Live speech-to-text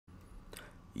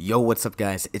Yo, what's up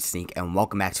guys, it's Sneak and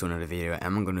welcome back to another video, and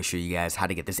I'm going to show you guys how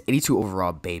to get this 82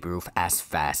 overall Babe Ruth as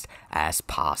fast as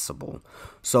possible.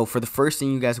 So for the first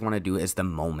thing you guys want to do is the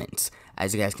moments.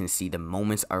 As you guys can see, the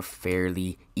moments are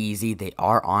fairly easy. They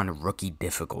are on rookie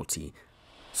difficulty.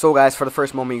 So guys, for the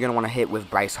first moment, you're going to want to hit with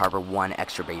Bryce Harper one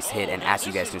extra base hit, and as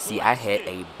you guys can see, I hit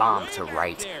a bomb to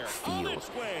right field,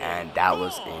 and that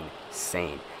was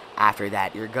insane. After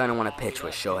that, you're going to want to pitch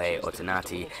with Shohei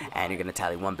Ohtani, and you're going to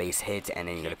tally one base hit, and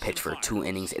then you're going to pitch for 2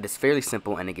 innings. It is fairly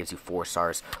simple, and it gives you 4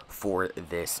 stars for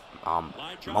this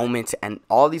moment, and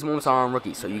all these moments are on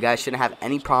rookie, so you guys shouldn't have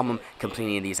any problem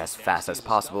completing these as fast as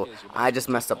possible. I just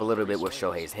messed up a little bit with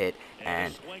Shohei's hit,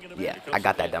 and yeah, I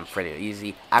got that done pretty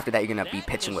easy. After that, you're going to be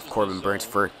pitching with Corbin Burns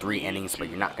for 3 innings, but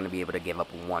you're not going to be able to give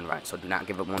up 1 run, so do not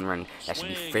give up 1 run. That should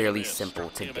be fairly simple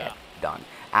to get done.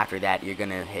 After that, you're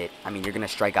gonna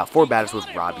strike out 4 batters with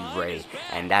Robbie Ray,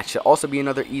 and that should also be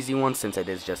another easy one since it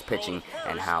is just pitching,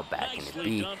 and how bad can it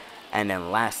be? And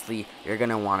then lastly, you're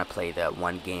gonna want to play the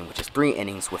 1 game, which is 3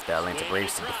 innings with the Atlanta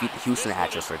Braves to defeat the Houston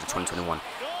Astros for the 2021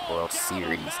 World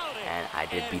Series, and I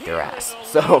did beat their ass.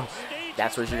 So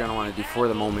that's what you're gonna want to do for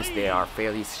the moments. They are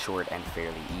fairly short and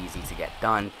fairly easy to get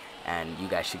done, and you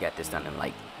guys should get this done in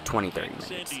like 20-30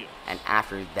 minutes. And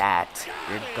after that,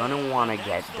 you're gonna want to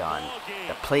get done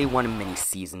the play 1 mini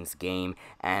seasons game,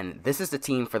 and this is the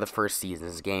team for the first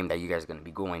seasons game that you guys are going to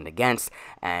be going against,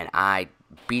 and I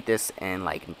beat this in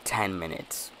like 10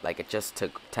 minutes. Like, it just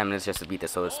took 10 minutes just to beat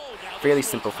this, so it's fairly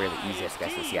simple, fairly easy. As you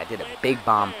guys can see, I did a big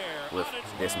bomb with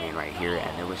this man right here,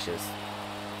 and it was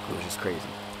just crazy.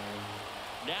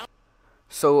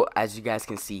 So as you guys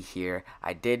can see here,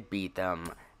 I did beat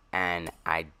them, and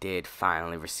I did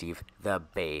finally receive the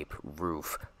Babe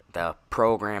Ruth, the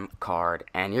program card,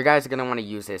 and you guys are going to want to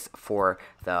use this for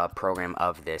the program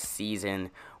of this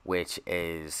season, which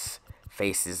is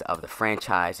Faces of the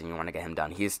Franchise, and you want to get him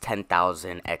done. He has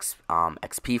 10,000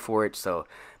 XP for it, so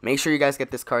make sure you guys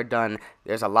get this card done.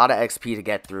 There's a lot of XP to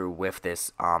get through with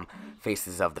this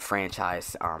Faces of the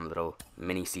Franchise little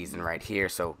mini season right here,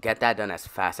 so get that done as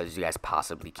fast as you guys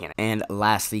possibly can. And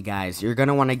lastly guys, you're going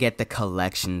to want to get the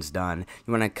collections done.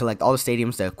 You want to collect all the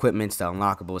stadiums, the equipments, the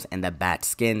unlockables, and the bat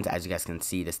skins. As you guys can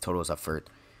see, this total is up for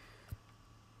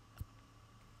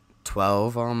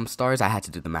 12 stars. I had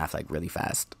to do the math like really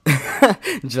fast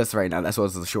just right now. That's why it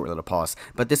was a short little pause.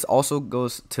 But this also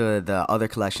goes to the other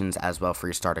collections as well for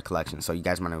your starter collection, so you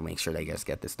guys want to make sure that you guys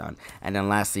get this done. And then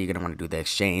lastly, you're gonna want to do the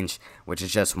exchange, which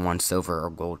is just 1 silver or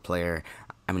gold player.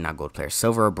 I mean, not gold player,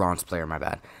 silver or bronze player, my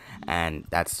bad. And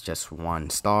that's just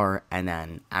 1 star. And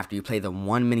then after you play the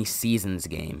 1 mini seasons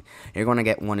game, you're going to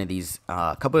get one of these,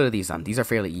 a couple of these done. These are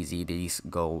fairly easy. These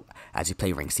go as you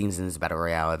play ring seasons, battle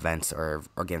royale events, or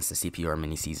against the CPU or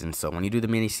mini seasons. So when you do the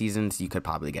mini seasons, you could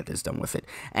probably get this done with it.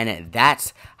 And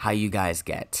that's how you guys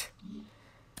get,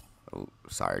 oh,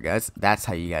 sorry guys, that's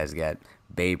how you guys get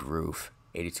Babe Ruth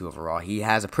 82 overall. He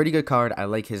has a pretty good card. I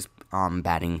like his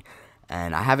batting,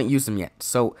 and I haven't used them yet,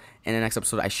 so in the next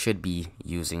episode I should be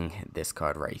using this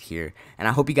card right here. And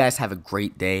I hope you guys have a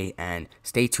great day, and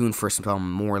stay tuned for some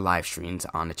more live streams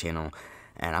on the channel,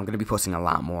 and I'm going to be posting a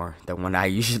lot more than what I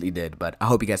usually did. But I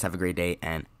hope you guys have a great day,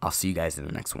 and I'll see you guys in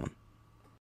the next one.